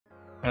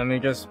Let me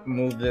just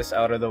move this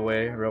out of the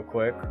way real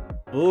quick.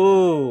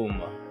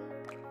 Boom!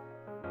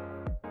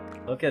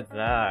 Look at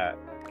that.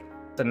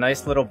 It's a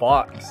nice little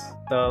box.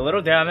 It's a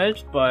little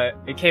damaged, but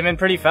it came in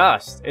pretty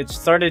fast. It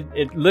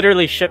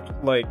literally shipped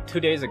like 2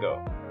 days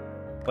ago.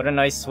 What a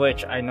nice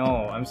Switch, I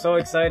know. I'm so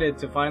excited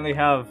to finally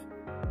have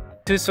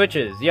 2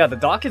 Switches. Yeah, the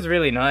dock is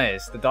really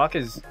nice. The dock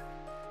is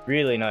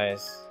really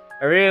nice.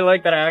 I really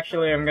like that I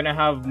actually am gonna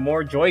have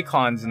more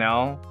Joy-Cons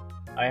now.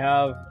 I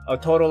have a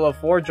total of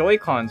 4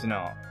 Joy-Cons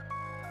now.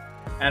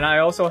 And I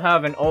also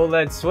have an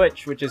OLED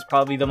Switch, which is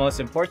probably the most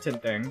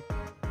important thing.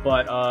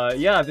 But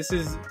yeah, this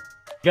is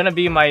gonna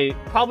be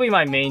probably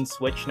my main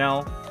Switch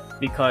now,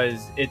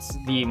 because it's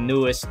the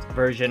newest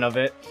version of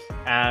it.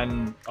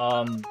 And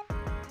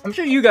I'm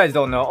sure you guys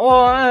don't know.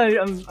 Oh,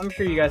 I'm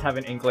sure you guys have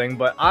an inkling,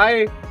 but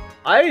I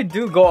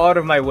do go out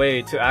of my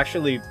way to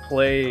actually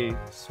play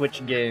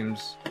Switch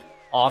games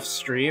off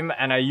stream,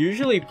 and I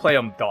usually play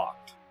them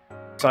docked.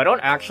 So I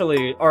don't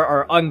actually,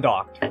 or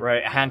undocked,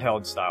 right?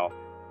 Handheld style.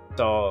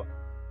 So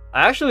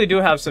I actually do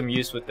have some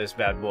use with this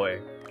bad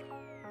boy.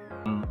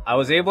 I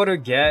was able to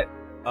get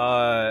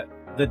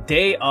the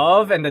day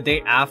of and the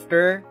day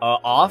after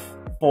off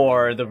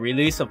for the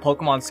release of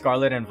Pokemon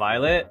Scarlet and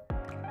Violet.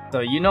 So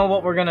you know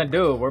what we're gonna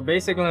do. We're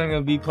basically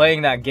gonna be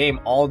playing that game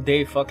all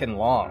day fucking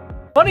long.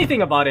 Funny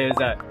thing about it is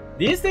that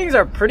these things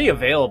are pretty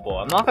available.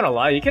 I'm not gonna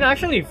lie. You can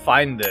actually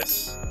find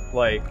this.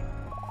 Like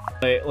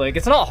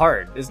it's not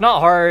hard. It's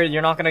not hard.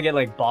 You're not gonna get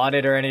like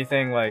botted or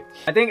anything. Like,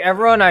 I think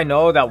everyone I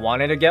know that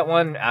wanted to get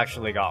one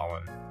actually got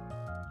one.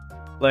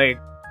 Like,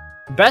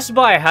 Best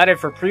Buy had it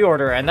for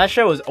pre-order, and that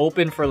shit was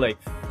open for like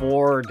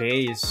 4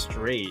 days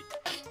straight.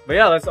 But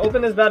yeah, let's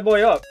open this bad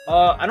boy up.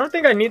 I don't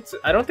think I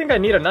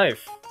need a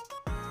knife.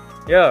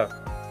 Yeah.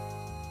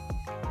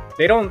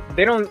 They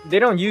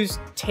don't use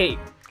tape.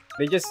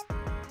 They just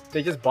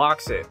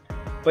box it.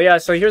 But yeah,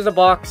 so here's the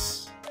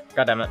box.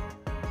 God damn it.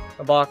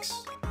 The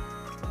box.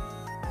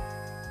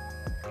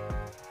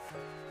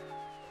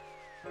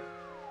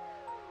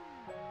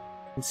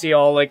 You can see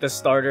all like the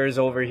starters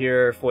over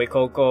here.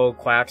 Fuecoco,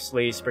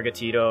 Quaxley,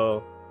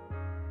 Sprigatito.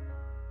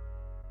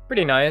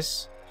 Pretty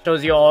nice.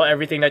 Shows you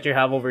everything that you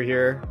have over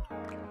here.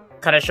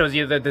 Kind of shows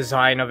you the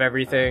design of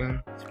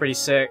everything. It's pretty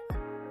sick.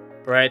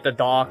 Right? The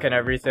dock and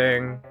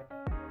everything.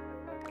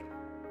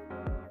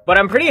 But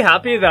I'm pretty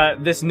happy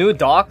that this new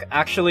dock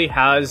actually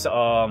has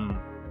an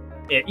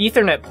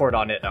Ethernet port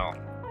on it now.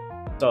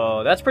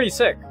 So that's pretty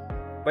sick.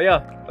 But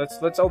yeah,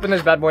 let's open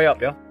this bad boy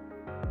up, yeah?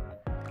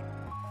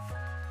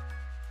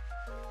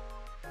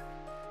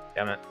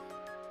 Damn it.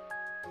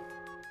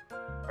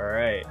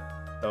 Alright.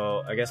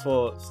 So I guess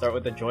we'll start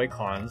with the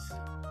Joy-Cons.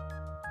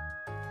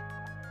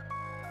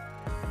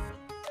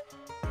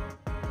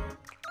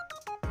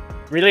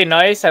 Really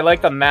nice. I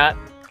like the matte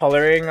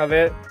coloring of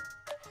it.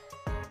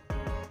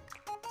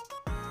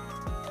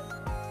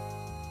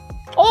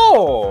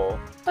 Oh!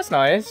 That's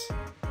nice.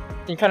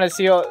 You can kind of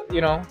see all,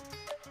 you know,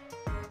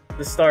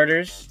 the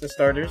starters.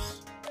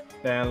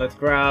 Then let's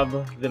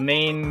grab the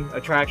main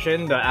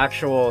attraction, the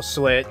actual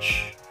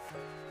Switch.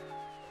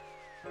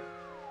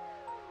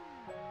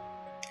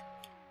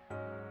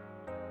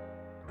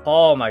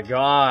 Oh my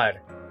god.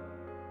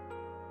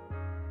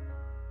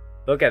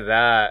 Look at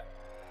that.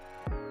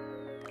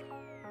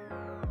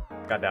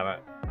 God damn it.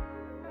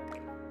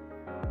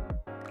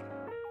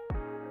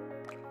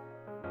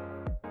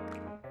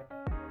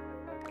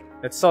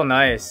 It's so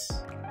nice.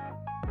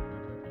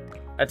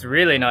 That's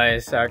really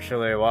nice,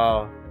 actually.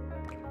 Wow.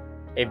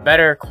 A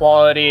better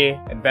quality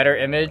and better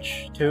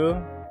image,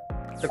 too.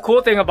 The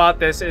cool thing about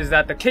this is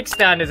that the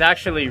kickstand is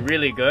actually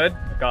really good.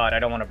 God, I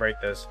don't want to break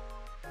this.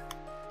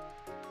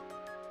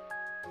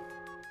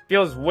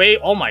 Feels way...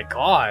 Oh my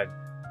god.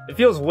 It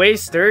feels way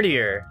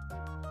sturdier.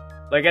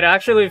 Like, it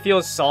actually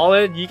feels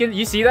solid.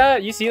 You see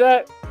that? You see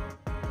that?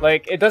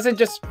 Like, it doesn't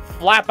just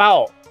flap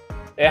out.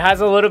 It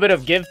has a little bit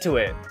of give to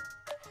it.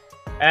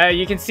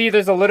 You can see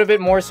there's a little bit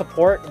more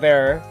support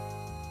there.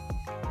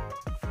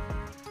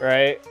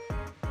 Right?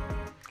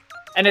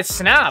 And it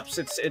snaps.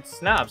 It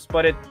snaps,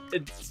 but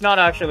it's not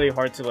actually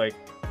hard to, like,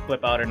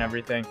 flip out and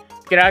everything.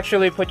 You can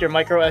actually put your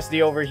micro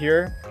SD over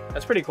here.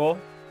 That's pretty cool.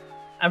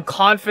 I'm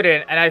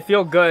confident and I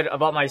feel good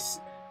about my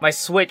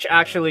Switch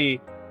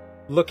actually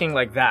looking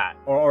like that,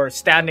 or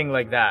standing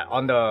like that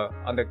on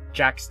the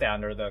jack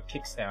stand or the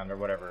kickstand or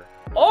whatever.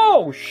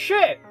 Oh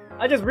shit!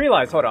 I just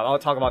realized. Hold on, I'll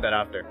talk about that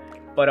after.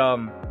 But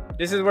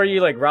this is where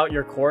you like route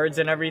your cords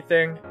and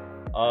everything.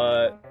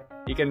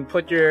 You can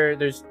put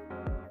there's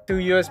 2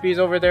 USBs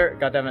over there.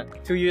 God damn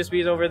it, 2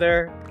 USBs over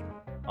there.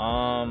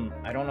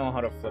 I don't know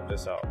how to flip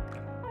this out.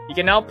 You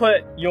can now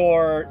put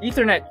your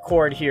Ethernet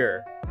cord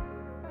here.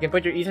 You can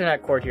put your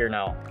Ethernet cord here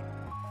now.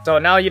 So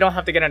now you don't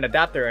have to get an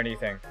adapter or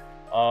anything.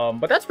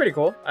 But that's pretty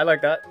cool. I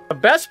like that. The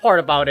best part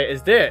about it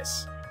is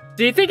this.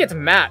 Do you think it's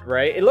matte,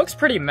 right? It looks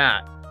pretty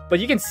matte. But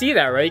you can see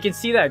that, right? You can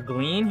see that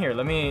gleam here.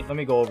 Let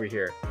me go over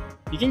here.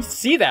 You can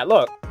see that.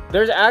 Look.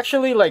 There's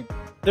actually like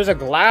there's a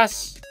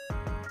glass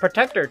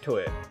protector to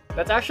it.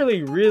 That's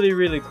actually really,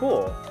 really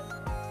cool.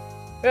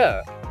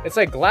 Yeah. It's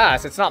like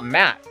glass. It's not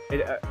matte.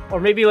 Or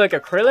maybe like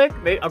acrylic.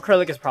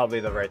 Acrylic is probably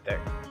the right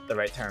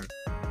term.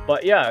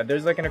 But yeah,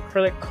 there's like an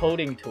acrylic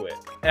coating to it,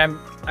 and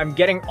I'm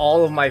getting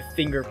all of my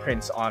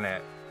fingerprints on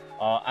it.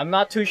 I'm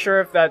not too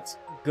sure if that's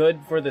good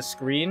for the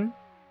screen,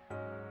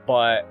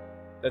 but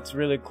that's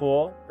really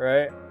cool,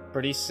 right?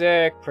 Pretty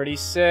sick, pretty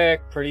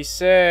sick, pretty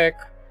sick.